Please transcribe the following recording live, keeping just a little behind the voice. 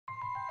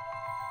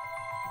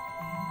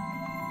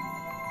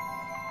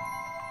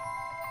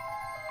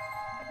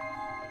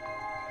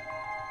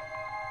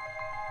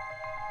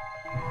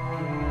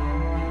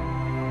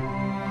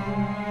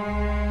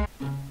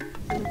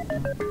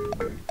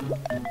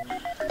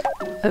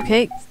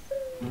Okay.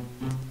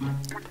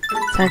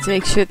 Time to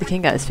make sure the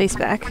king got his face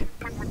back.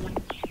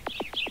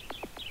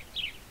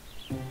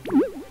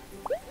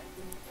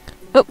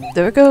 Oh,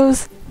 there it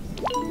goes.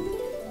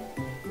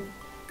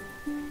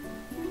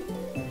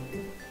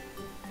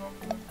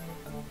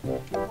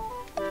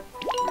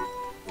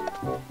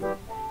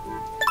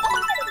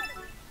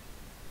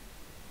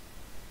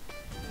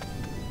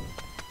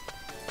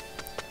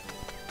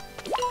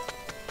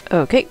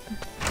 Okay,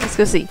 let's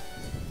go see.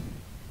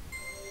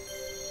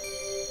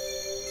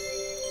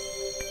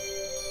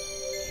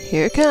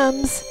 Here it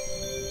comes.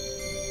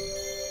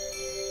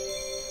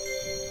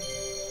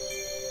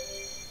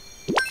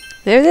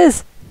 There it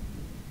is.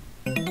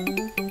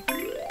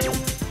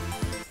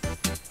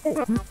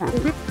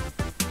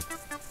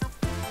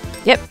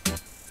 Yep,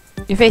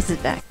 your face is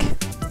back.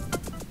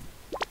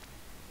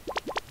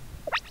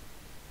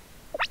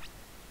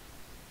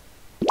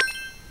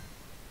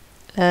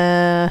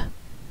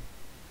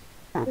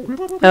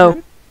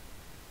 Oh.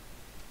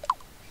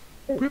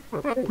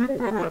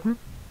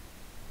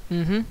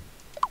 Mm-hmm.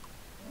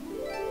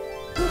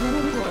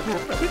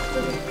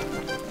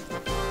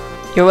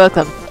 You're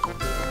welcome.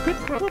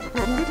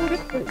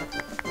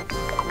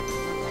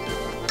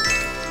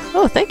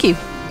 Oh, thank you.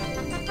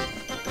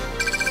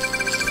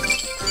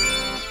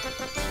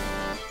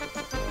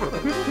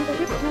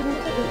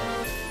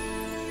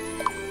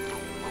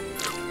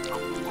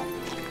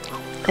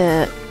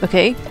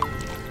 Okay.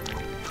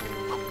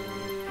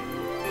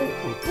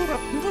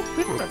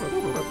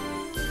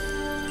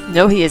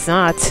 No, he is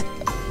not.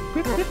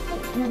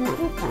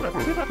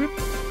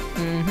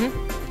 Mm-hmm.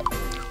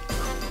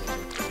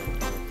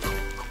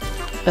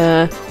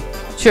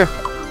 Sure.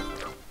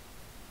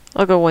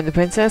 I'll go warn the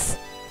princess.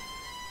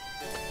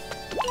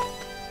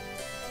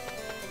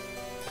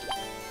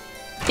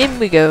 In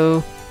we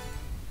go.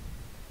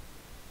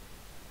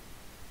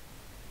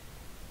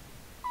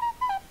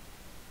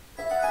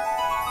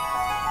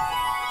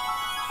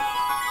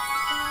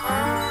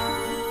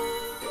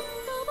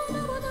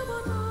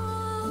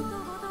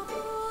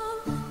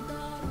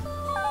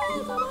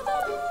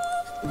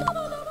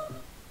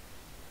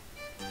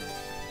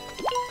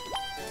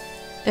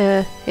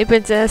 Hey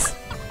princess.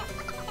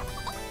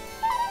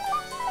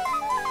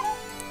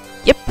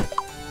 Yep.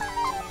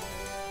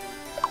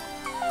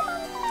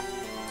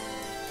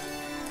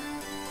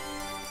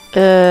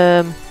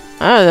 I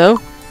don't know.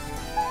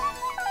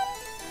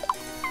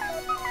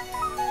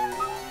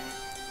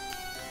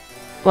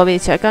 Want me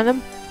to check on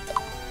him?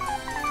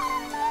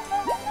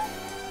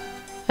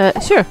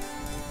 Sure.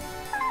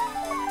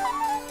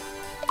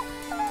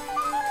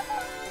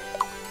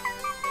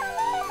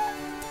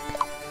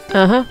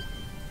 Uh-huh.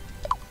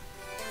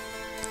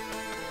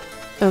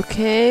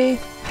 Okay.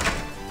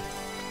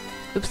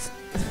 Oops.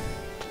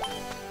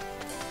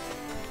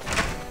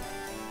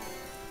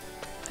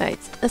 Alright,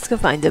 let's go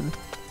find him.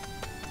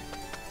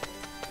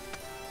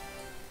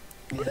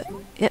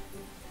 Yep.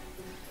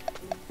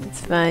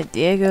 Let's find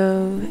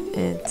Diego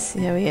and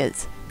see how he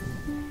is.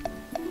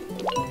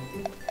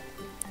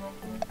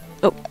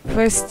 Oh,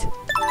 first.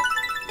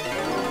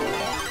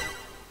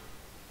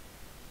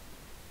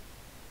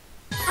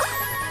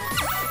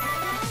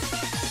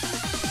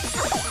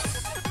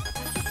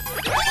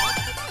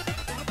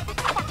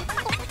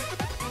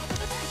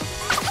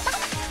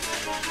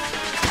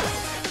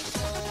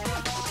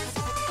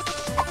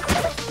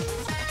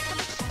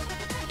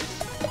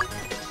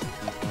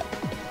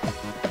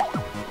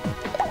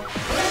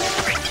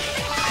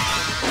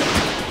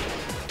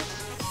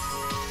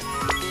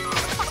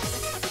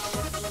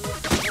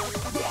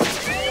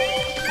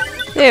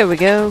 There we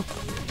go.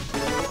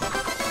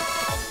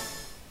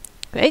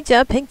 Great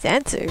job, Pink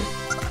Dancer.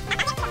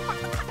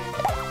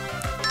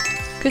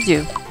 Could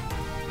you?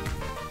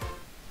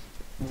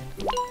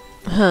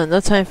 Huh, no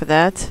time for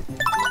that.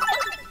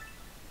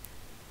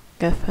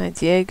 Gotta find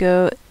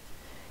Diego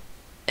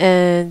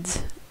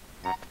and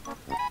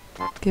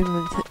give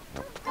him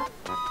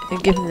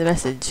the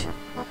message.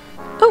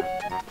 Oh!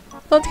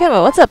 On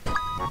camera, what's up?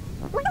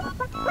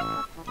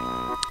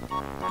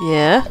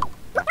 Yeah?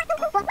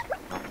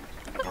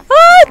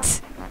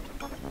 What?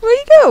 Where'd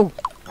you go?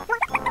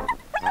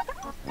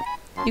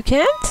 You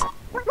can't?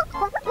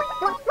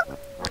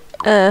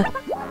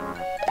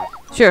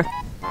 Sure.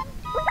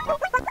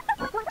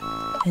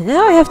 And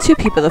now I have two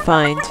people to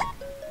find.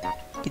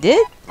 You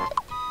did?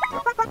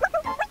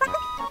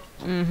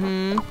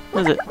 Mm-hmm.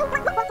 What is it?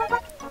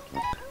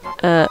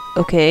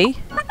 Okay.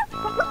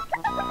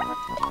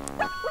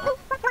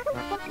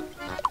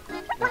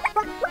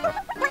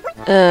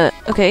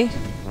 Okay.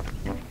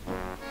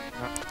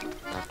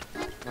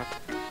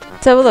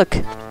 Let's have a look.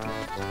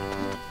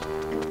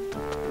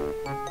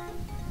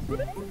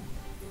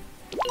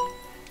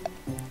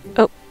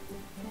 Oh.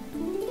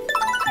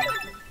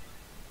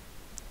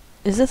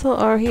 Is this little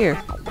R here?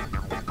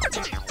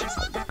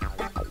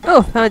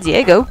 Oh, found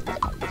Diego.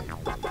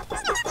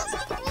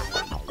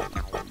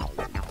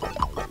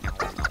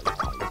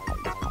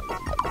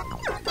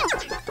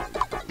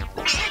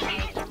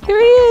 Here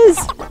he is!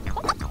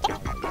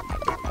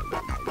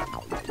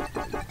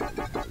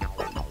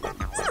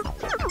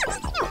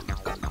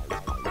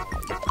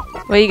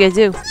 What are you gonna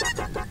do?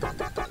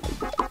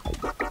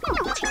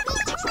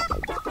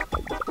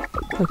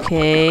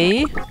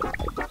 Okay.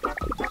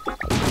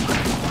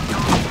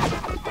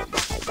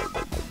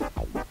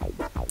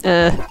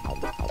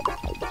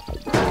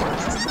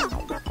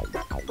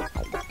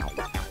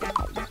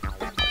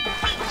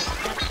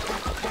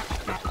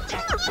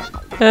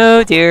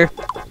 Oh dear.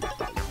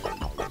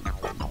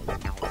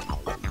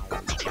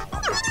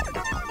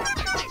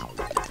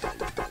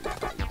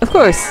 Of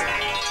course.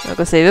 I'll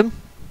go save him.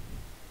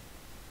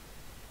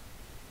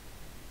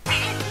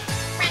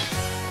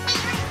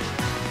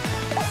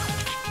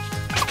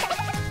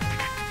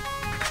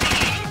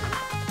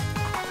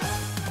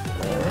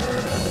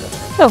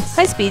 Oh,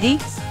 hi Speedy.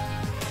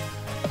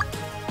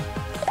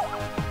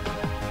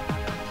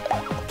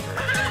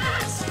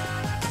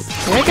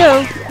 Here I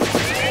go.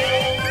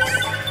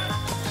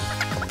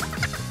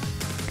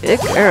 Good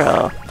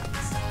girl.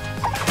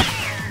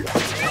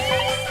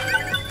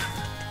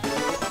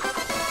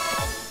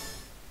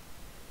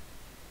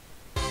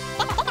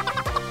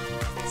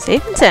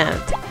 Safe and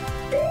sound.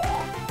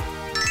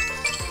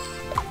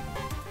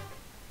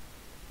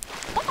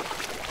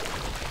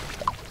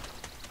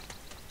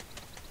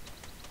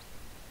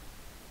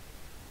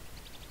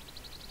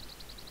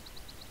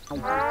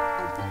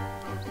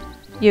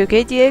 You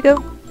okay, Diego?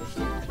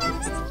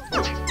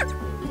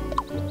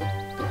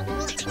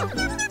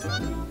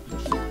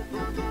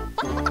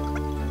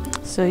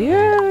 So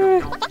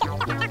you're...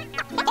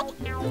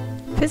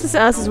 Princess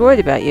Alice is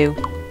worried about you.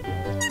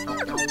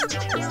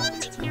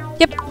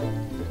 Yep.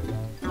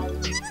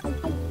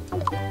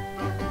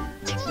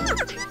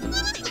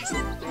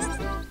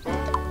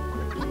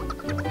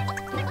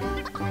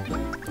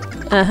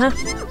 Uh-huh.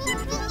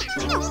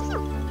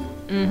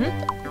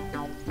 Mm-hmm.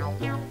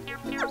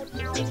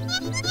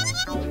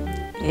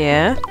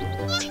 Yeah.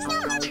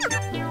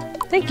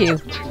 Thank you.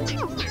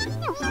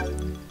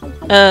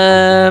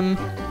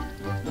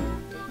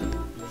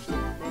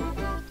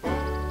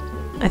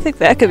 I think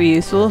that could be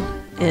useful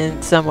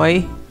in some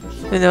way.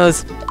 Who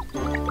knows?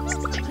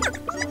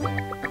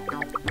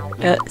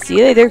 See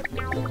you later.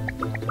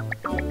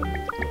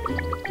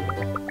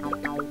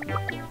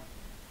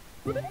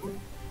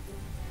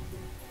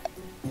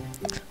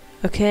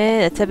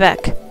 Okay, let's head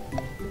back.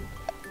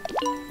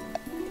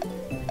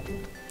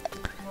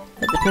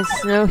 Let the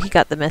princess know he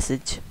got the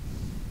message.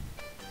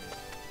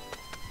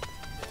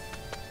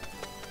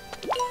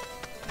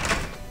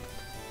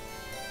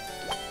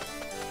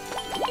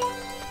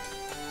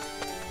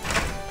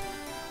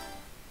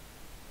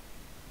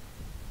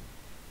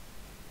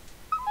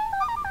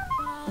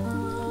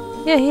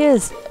 Yeah, he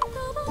is.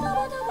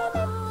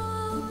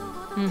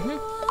 Mm-hmm.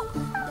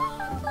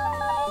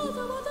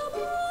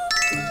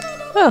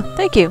 Oh,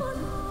 thank you.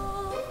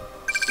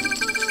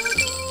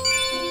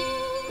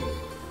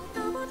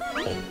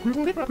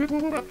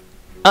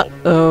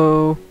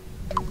 Uh-oh.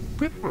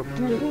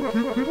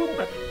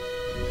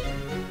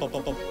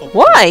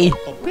 Why?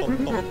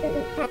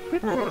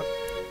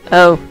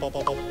 Oh.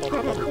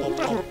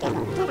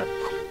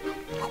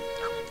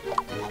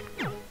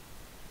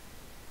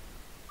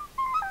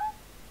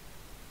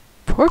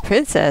 Poor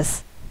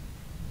princess.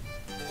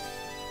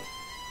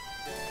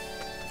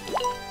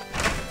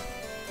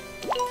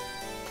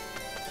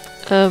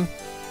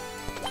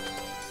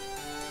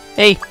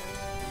 Hey.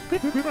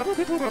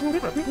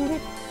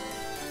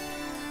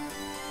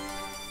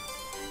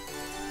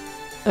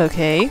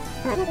 Okay.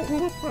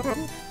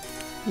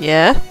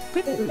 Yeah.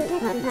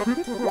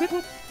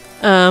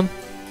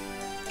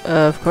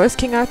 Of course,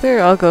 King Arthur.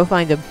 I'll go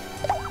find him.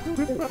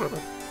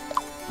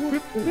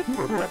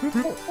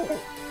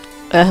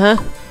 Uh-huh.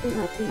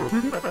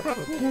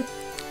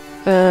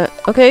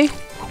 Okay.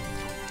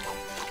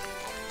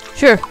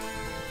 Sure.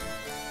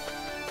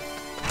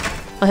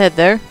 I'll head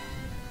there.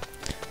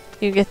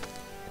 You get...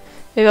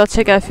 Maybe I'll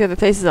check out a few other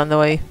places on the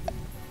way.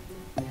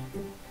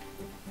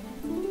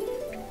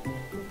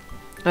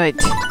 Right.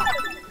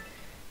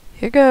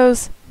 Here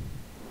goes.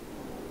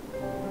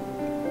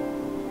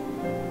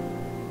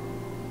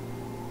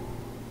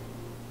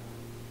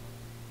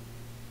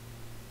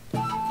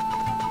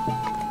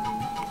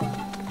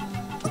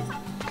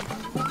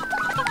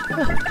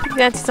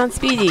 That's on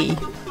Speedy.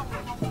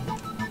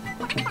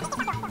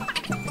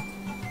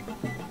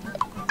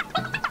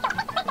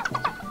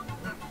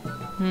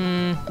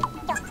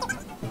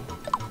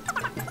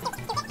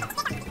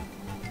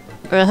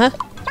 Uh-huh.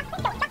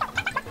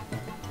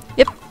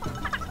 Yep.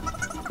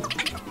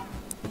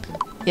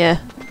 Yeah.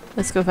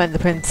 Let's go find the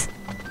prince.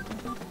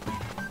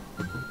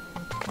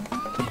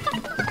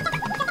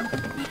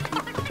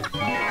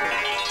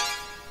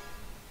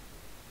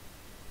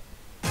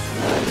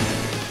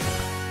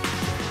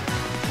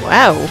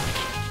 Wow.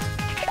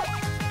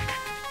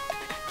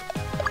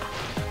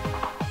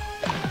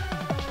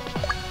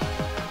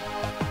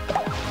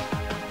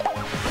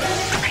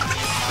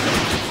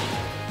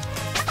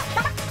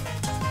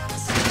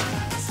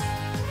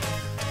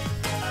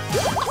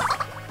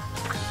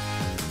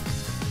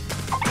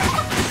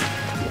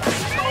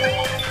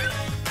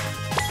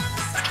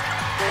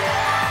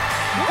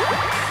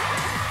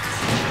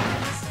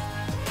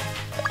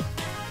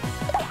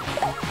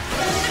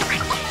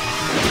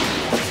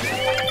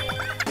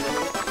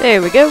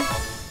 There we go.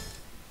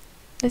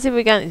 Let's see if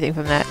we got anything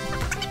from that.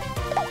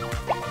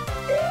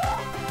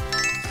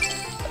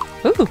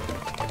 Ooh.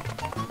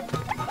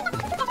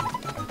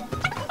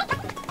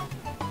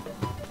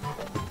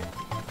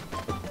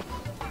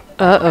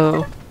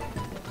 Uh-oh.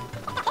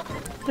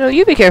 No,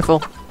 you be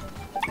careful.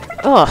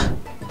 Ugh.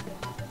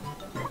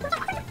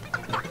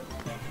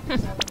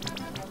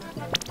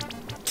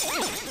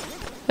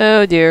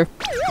 Oh dear.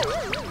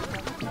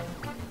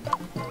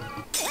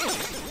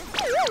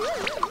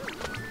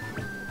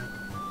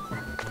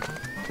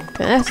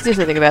 I have to do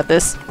something about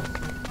this.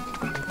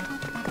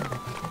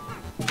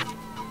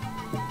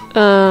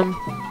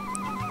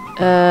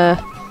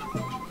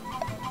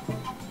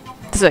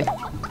 This way.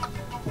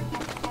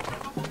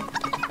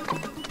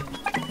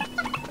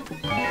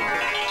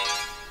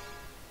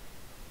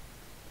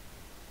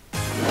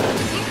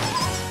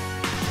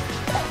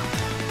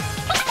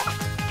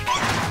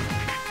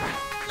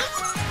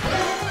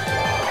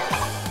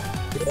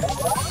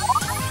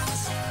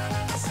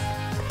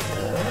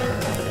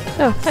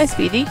 Oh, hi,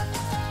 Speedy.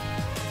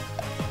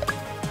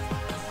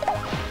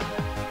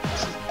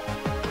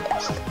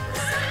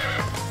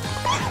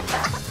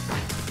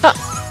 Oh!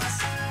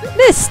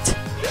 Missed!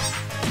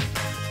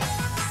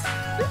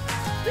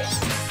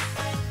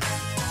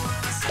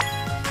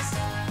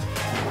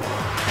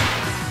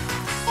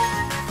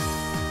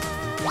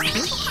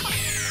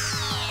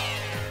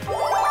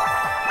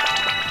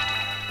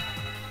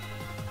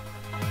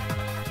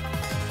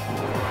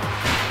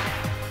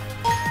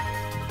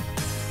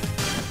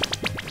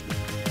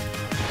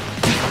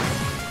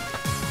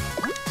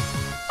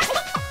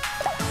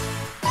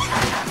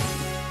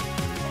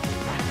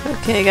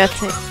 Okay, I got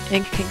to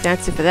ink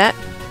dancer for that.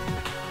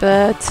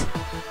 But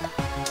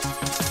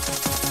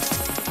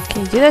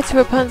can you do that to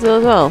Rapunzel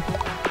as well?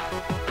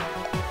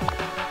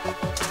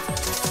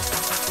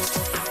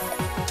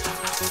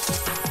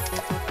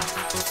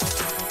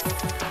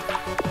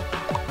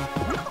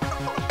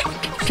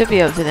 Should be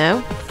able to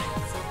now.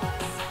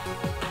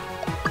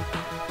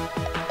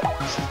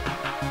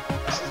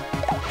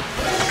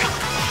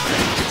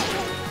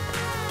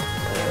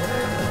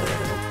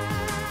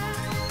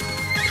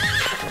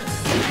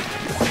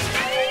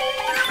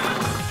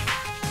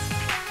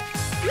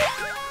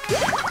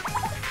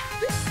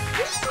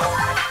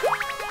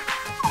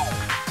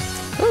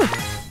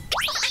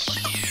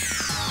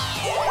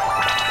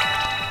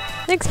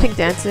 Thanks, Pink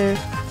Dancer.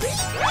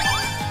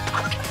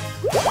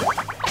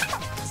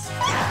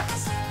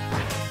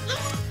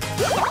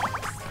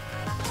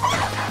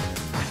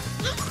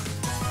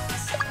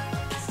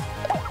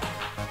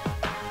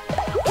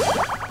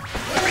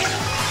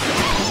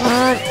 Come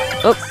on.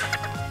 Oh.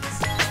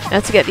 I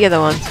have to get the other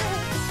one.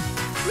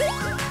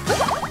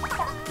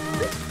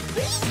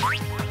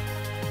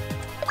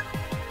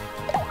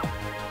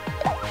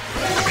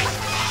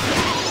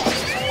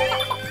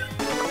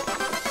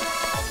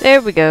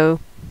 There we go.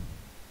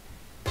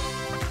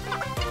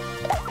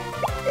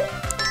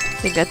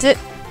 I think that's it.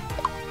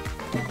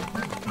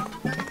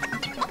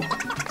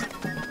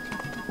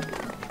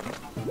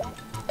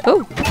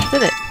 Oh,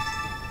 did it?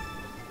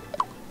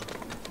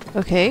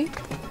 Okay.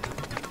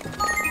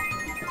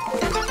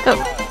 Oh,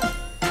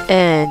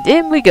 and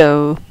in we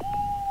go.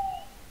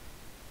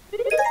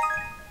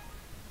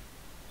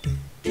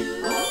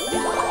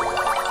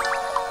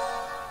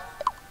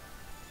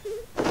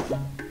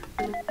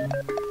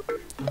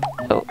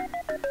 Oh,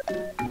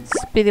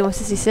 Speedy wants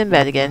to see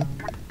Sinbad again.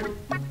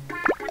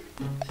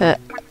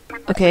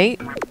 Okay.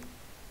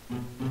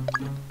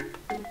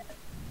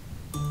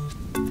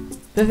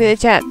 Move in the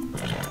chat.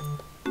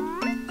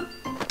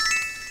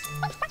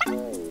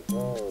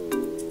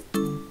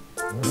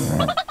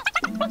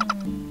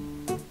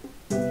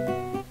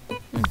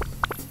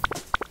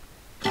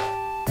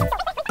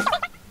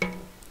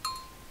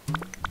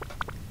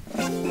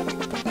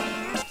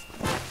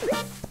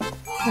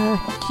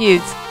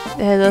 Cute.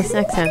 They had little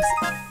snack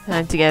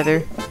time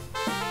together.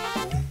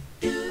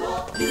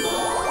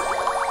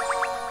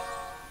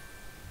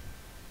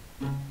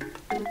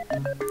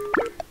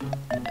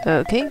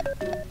 Okay.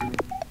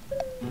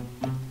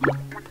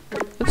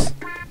 Oops.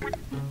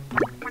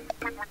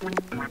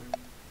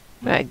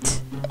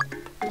 Right.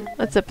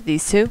 What's up with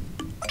these two?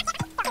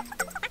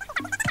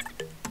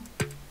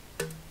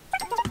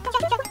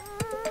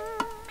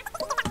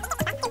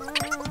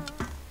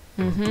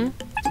 Mm-hmm.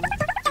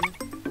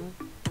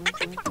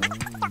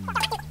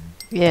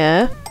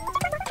 Yeah.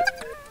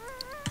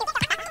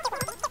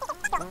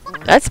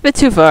 That's a bit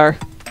too far.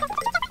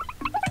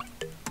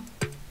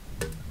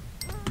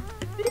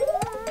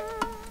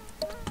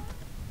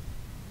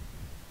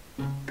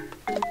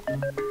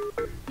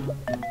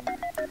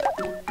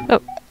 Oh.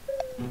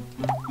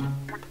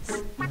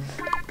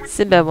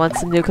 Sinbad wants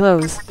some new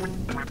clothes.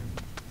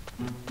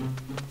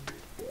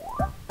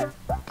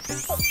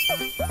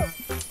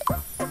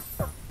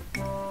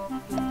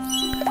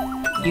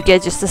 You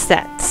get just the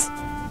stats.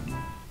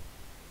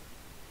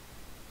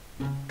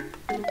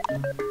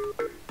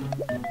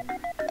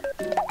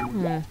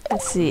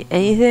 Let's see,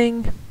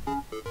 anything?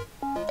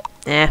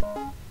 Nah.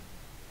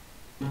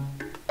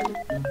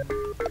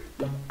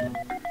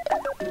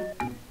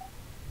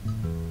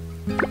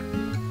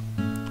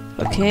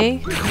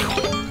 Okay.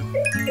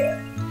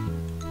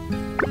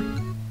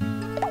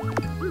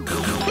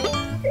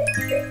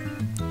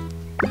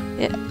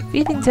 Yeah,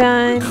 feeding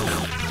time.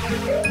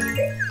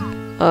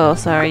 Oh,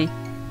 sorry.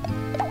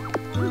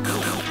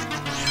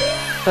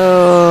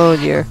 Oh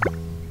dear.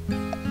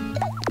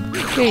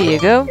 Here you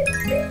go.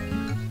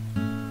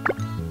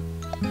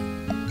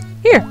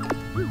 Here.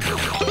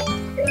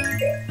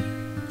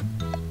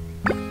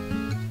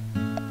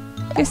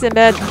 Here's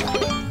Sinbad.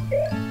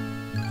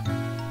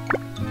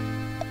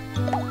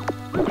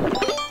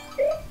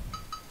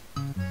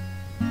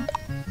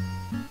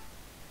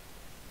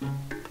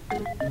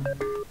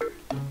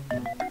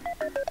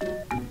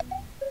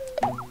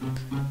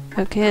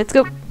 Okay, let's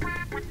go.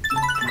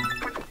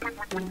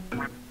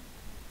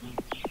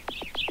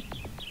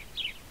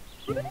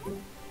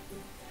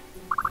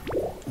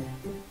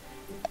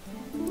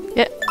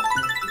 Yep.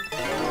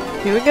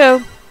 Here we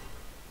go.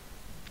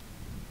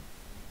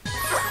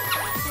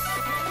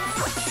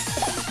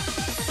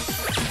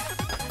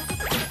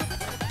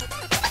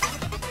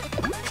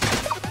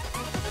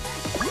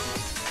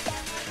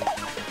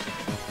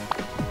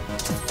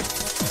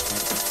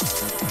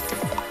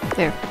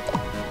 There.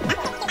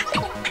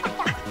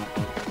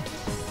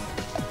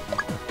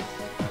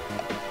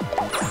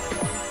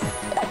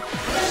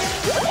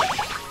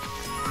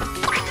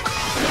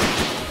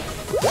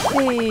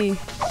 Hey.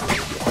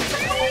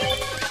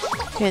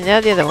 Okay,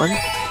 now the other one.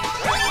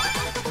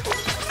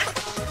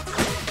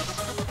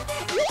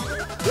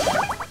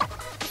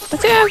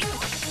 Watch out!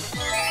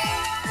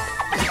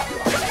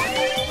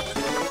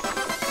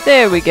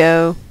 There we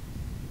go.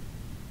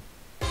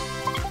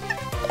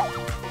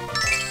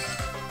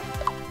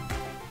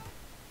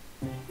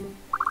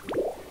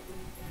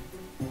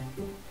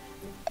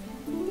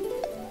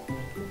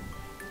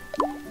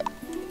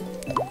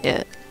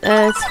 Yeah,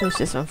 let's finish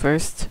this one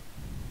first.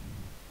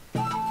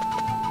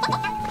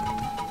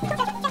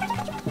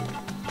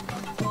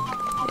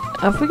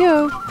 Off we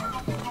go.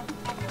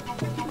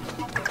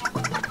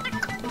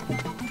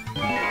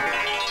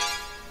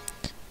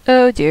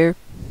 Oh dear.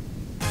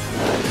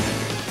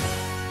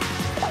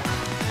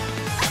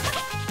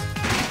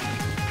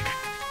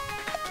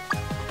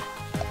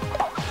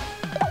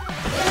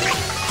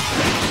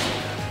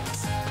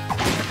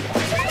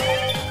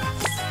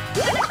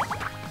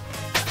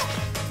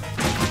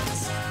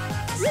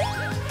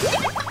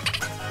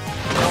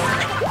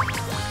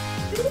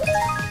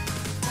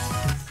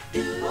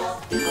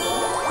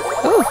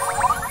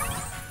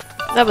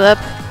 Double up.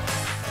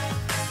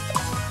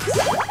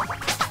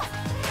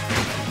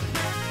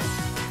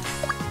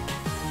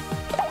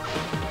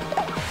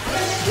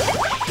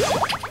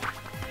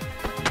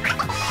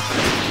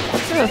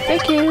 Oh,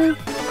 thank you.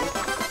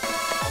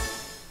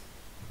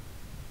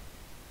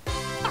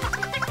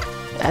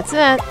 That's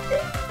that.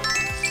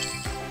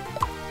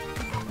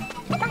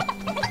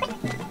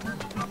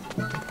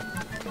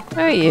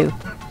 Where are you?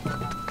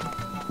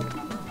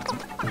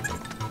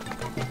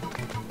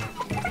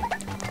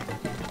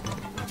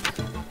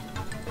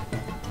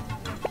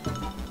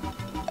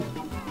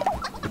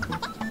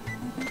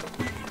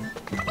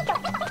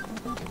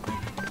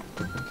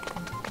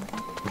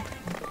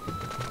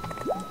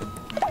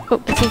 Oh,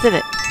 what's in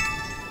it?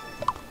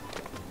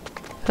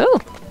 Oh,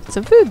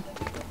 some food.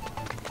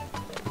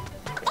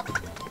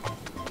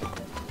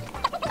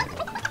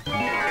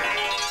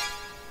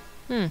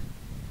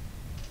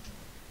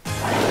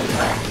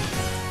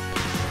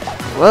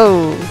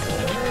 Whoa.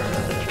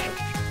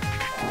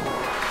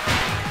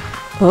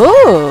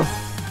 Oh.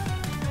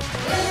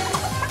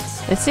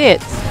 I see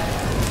it.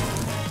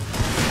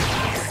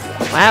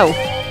 Wow.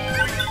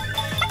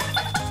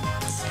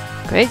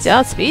 Great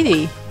job,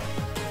 Speedy.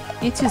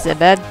 You too,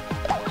 Sinbad.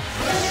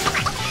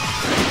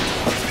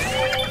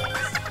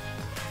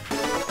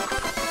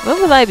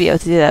 When will I be able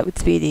to do that with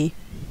Speedy?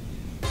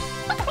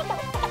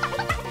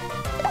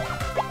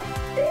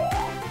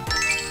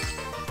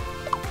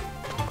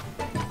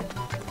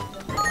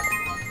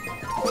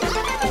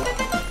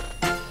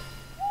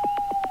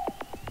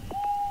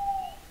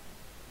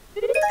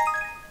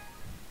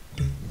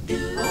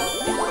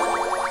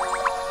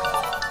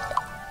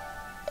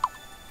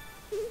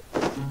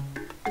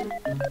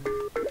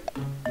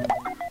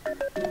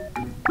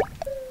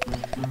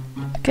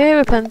 Okay,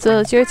 Rapunzel,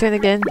 it's your turn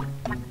again.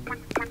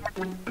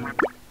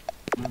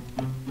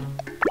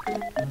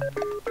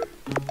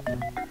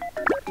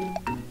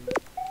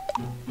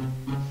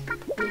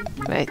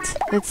 Right,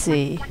 let's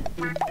see.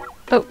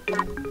 Oh!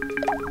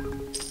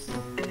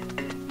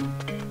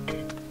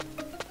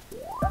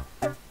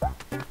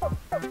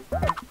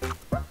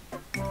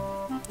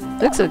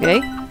 Looks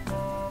okay.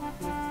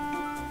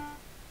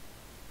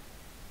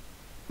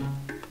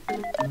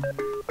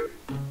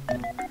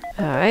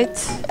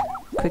 Alright,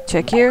 quick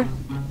check here.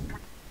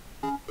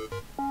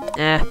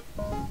 Ah.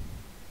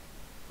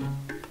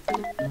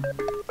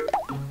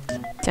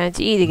 Time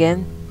to eat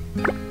again.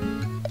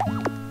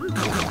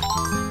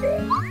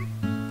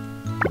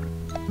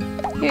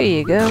 Here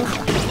you go.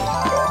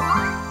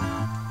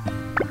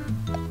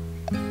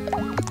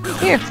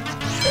 Here.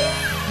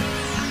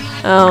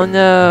 Oh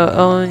no,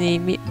 only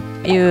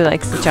Mew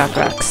likes the chalk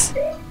rocks.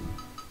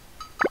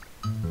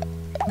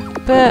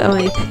 bet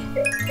only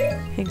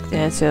Pink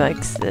Dancer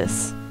likes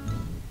this.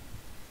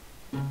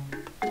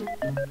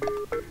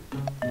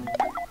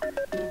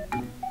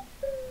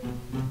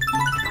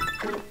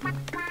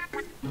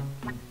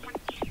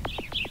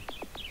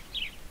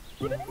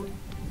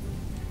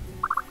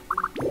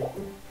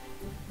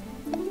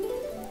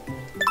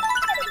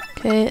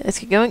 Okay, let's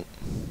keep going.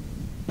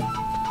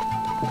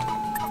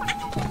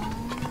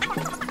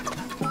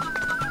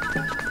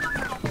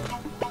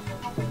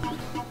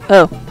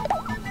 Oh.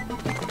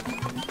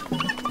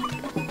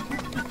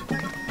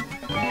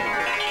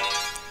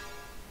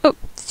 Oh,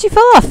 she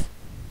fell off.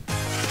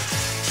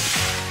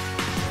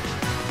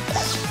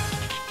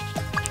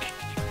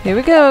 Here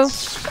we go.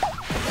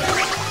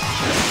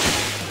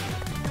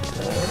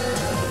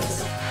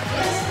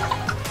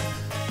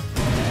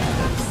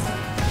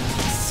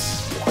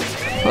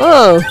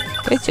 Whoa,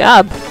 great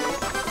job.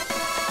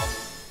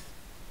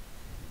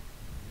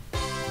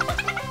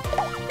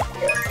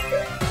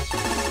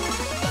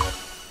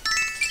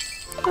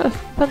 Oh,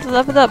 put the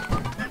level up.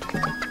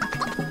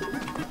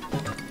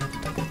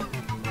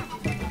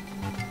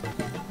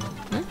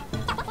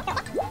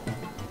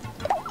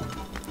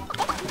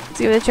 Let's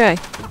give it a try.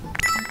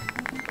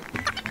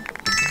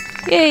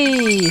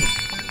 Yay!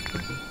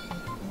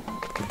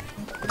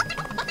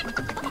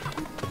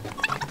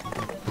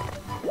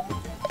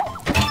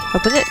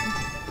 Open it.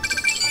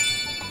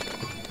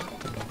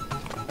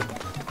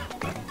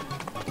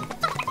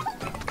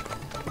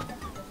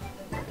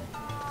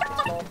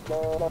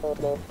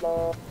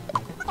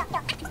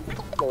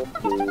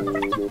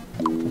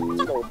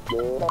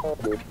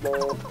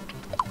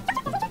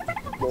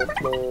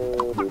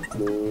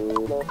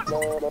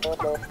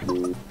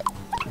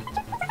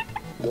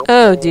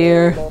 Oh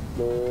dear.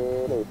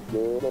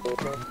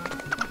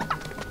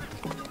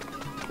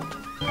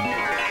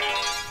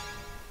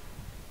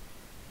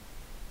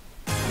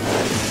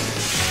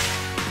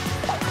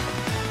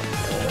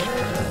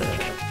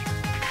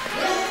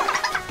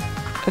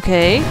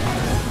 Okay.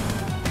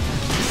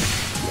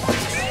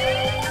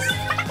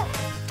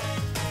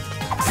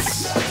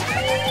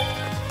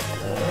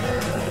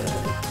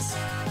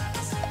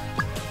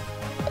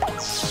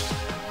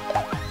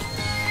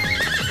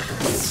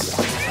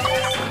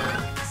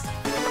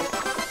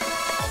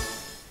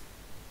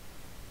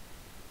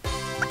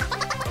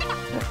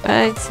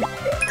 Alright,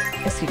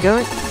 let's keep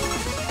going.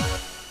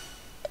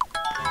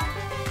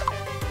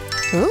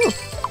 Ooh.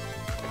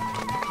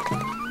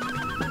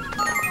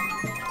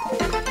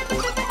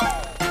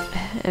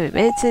 And we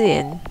made it to the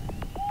end.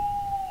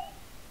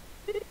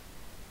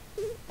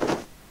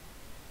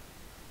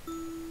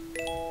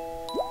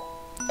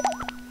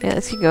 Yeah,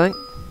 let's keep going.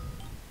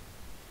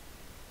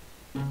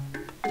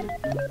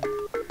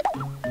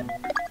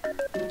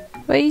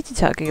 What are you two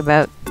talking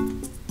about?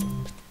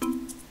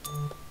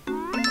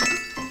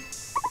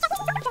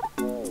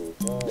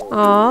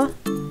 Aww.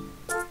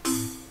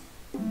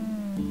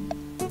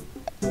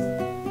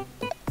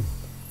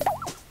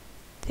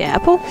 The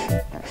apple?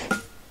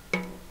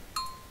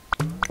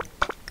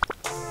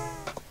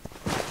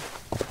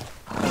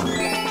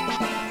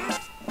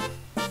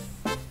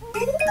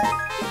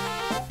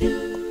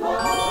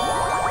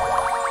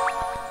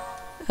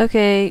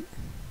 Okay.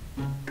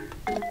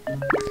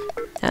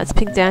 Now it's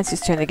Pink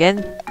Dancer's turn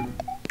again.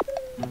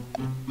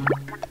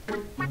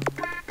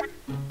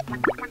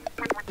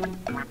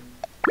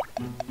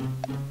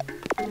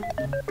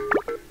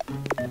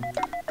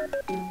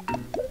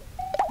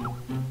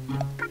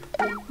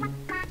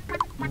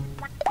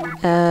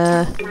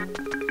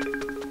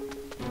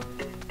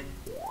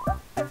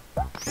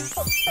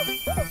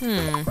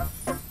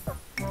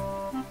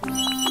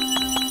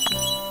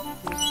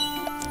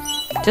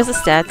 Just the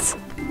stats.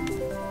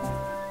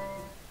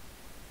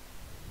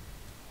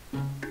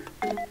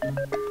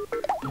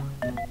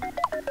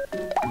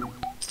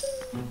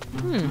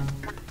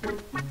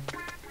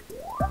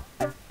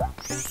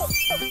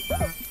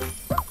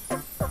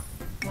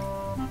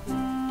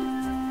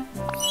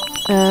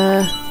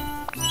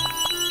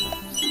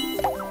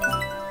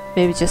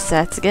 Maybe just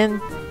stats again.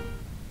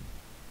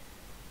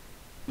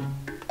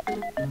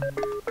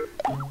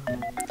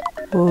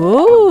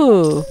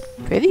 Ooh,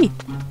 pretty.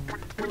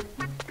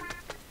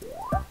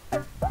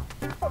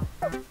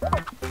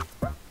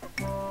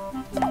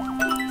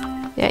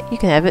 Yeah, you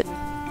can have it.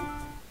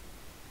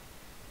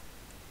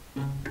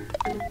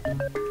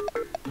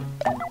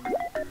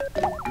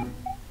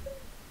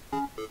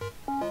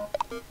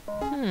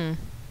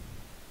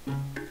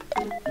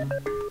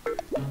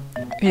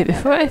 Okay,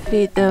 before I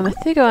feed them, I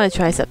think I want to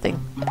try something.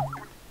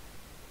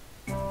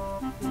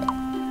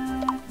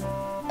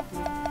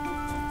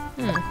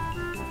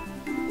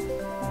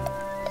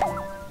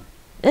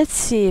 Let's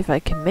see if I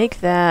can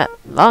make that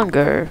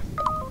longer.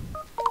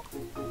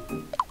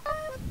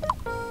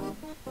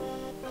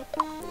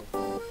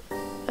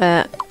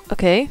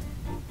 Okay.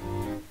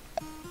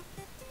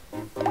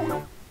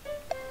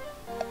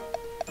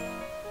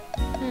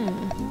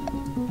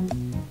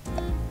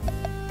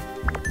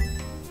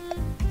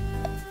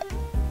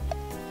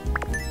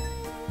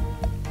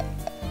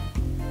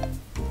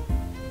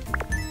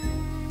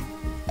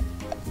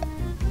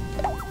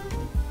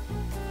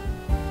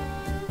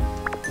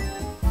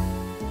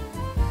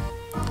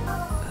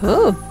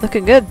 Oh,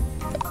 looking good.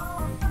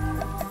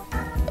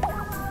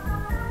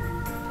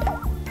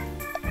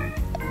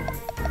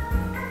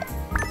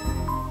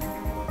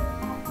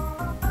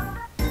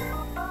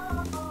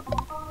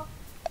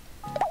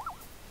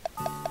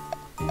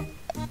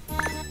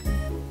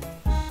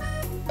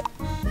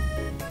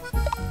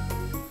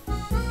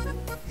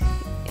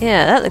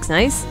 Yeah, that looks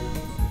nice.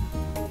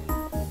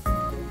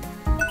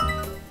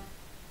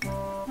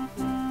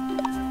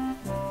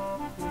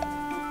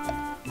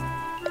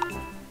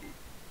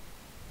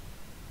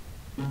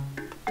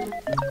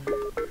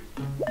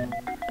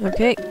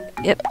 Okay,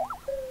 yep.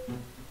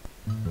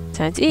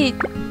 Time to eat.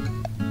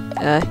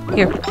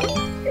 Here.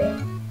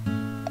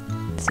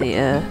 Let's see,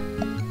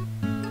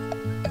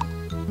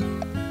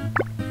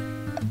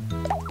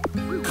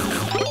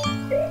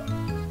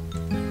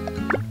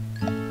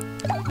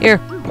 Here.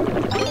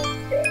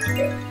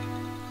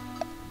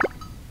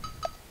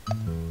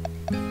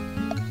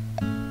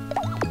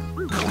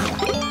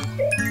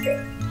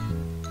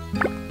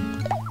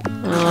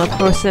 Oh,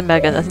 poor Simba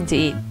got nothing to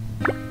eat.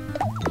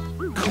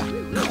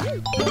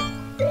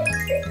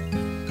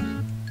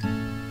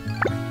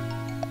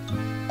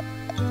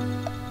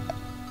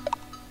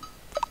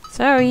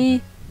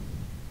 Sorry.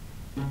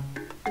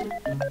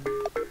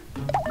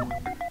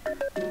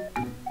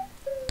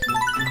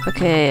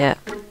 Okay,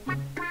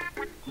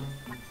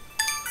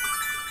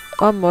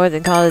 one more,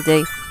 then call it a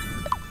day.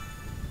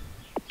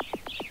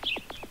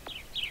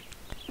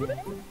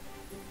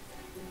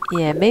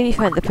 Yeah, maybe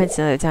find the prince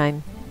another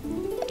time.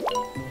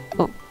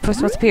 Oh,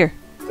 first what's up here?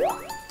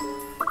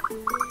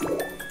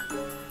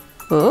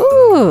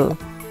 Ooh!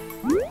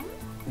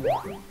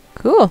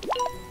 Cool.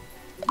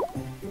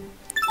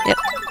 Yep.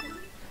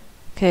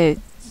 Okay,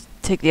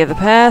 take the other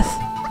path.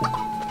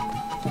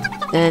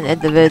 Then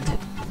end the vid.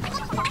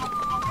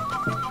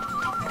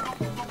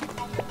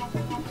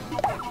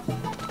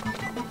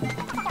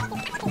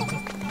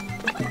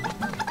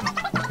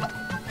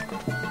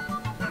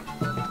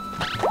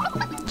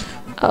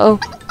 Uh-oh.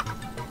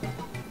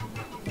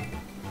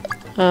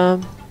 Are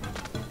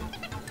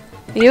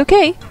you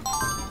okay?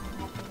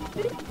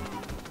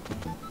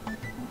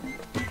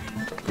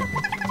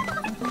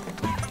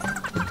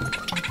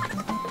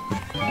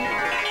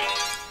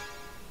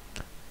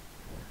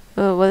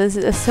 Oh, what is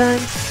it this time?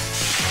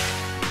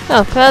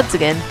 Oh, clouds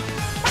again.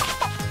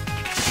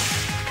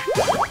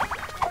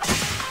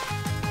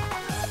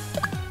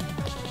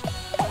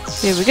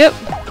 Here we go.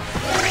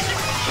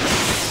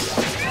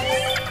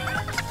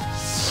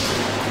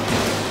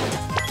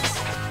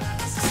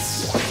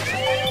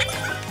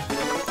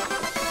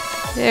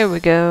 There we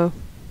go.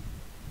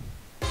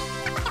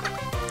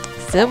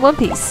 Still in one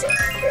piece.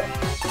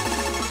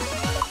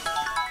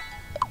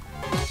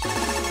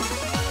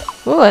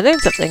 Oh, I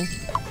learned something.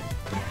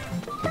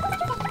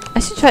 I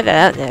should try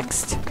that out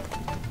next.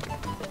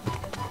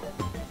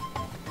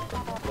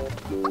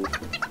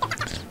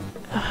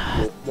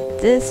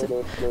 This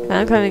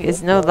mountain climbing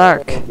is no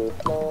lark.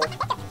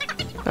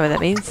 Oh, that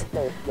means?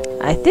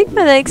 I think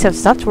my legs have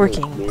stopped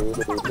working.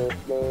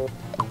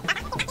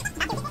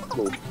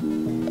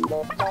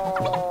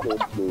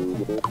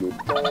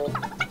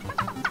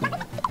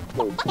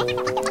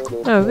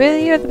 Oh,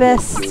 really? You're the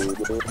best.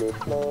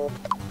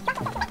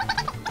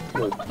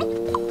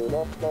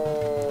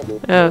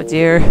 Oh,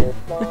 dear.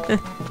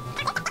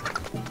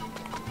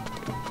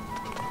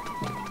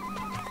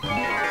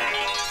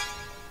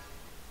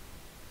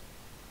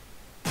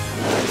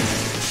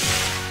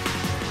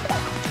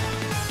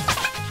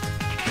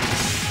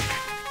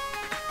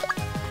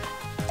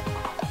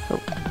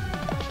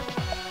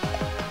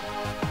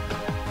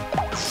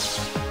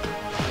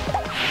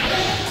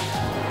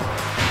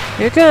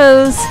 Here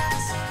goes!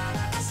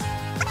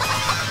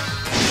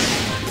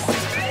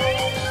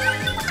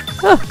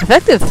 Oh,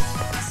 effective!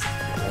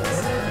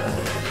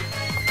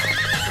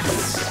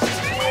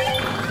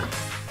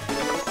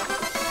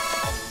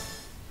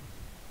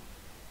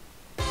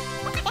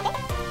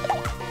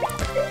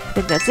 I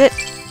think that's it.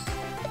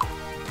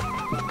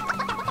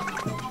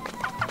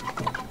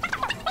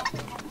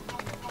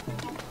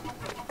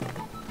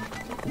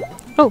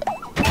 Oh!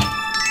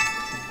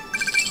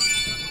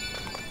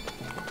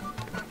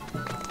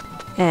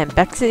 And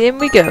back to the inn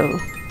we go.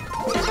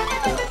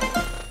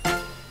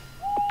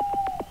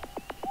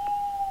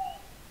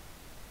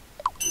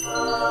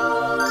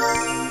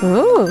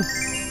 Ooh.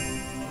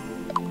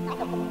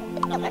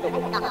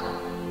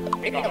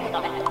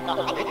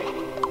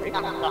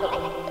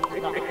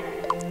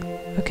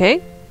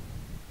 Okay.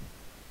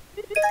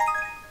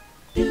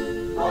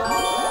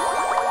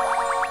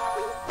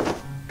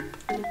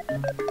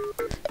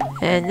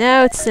 And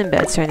now it's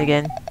Sinbad's turn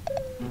again.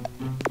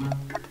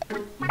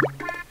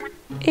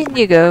 In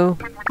you go.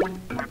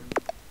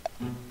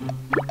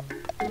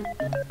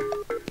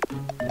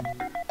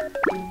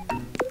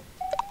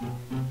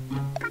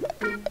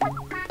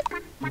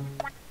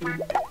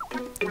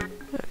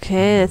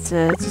 Okay, that's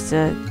just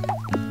a...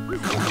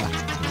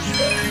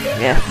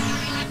 yeah.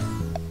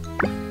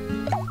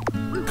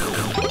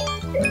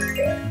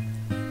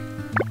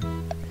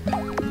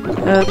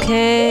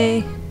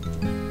 Okay.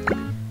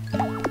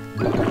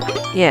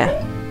 Yeah.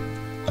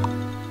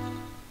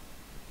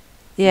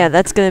 yeah,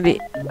 that's gonna be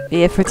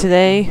it for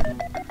today.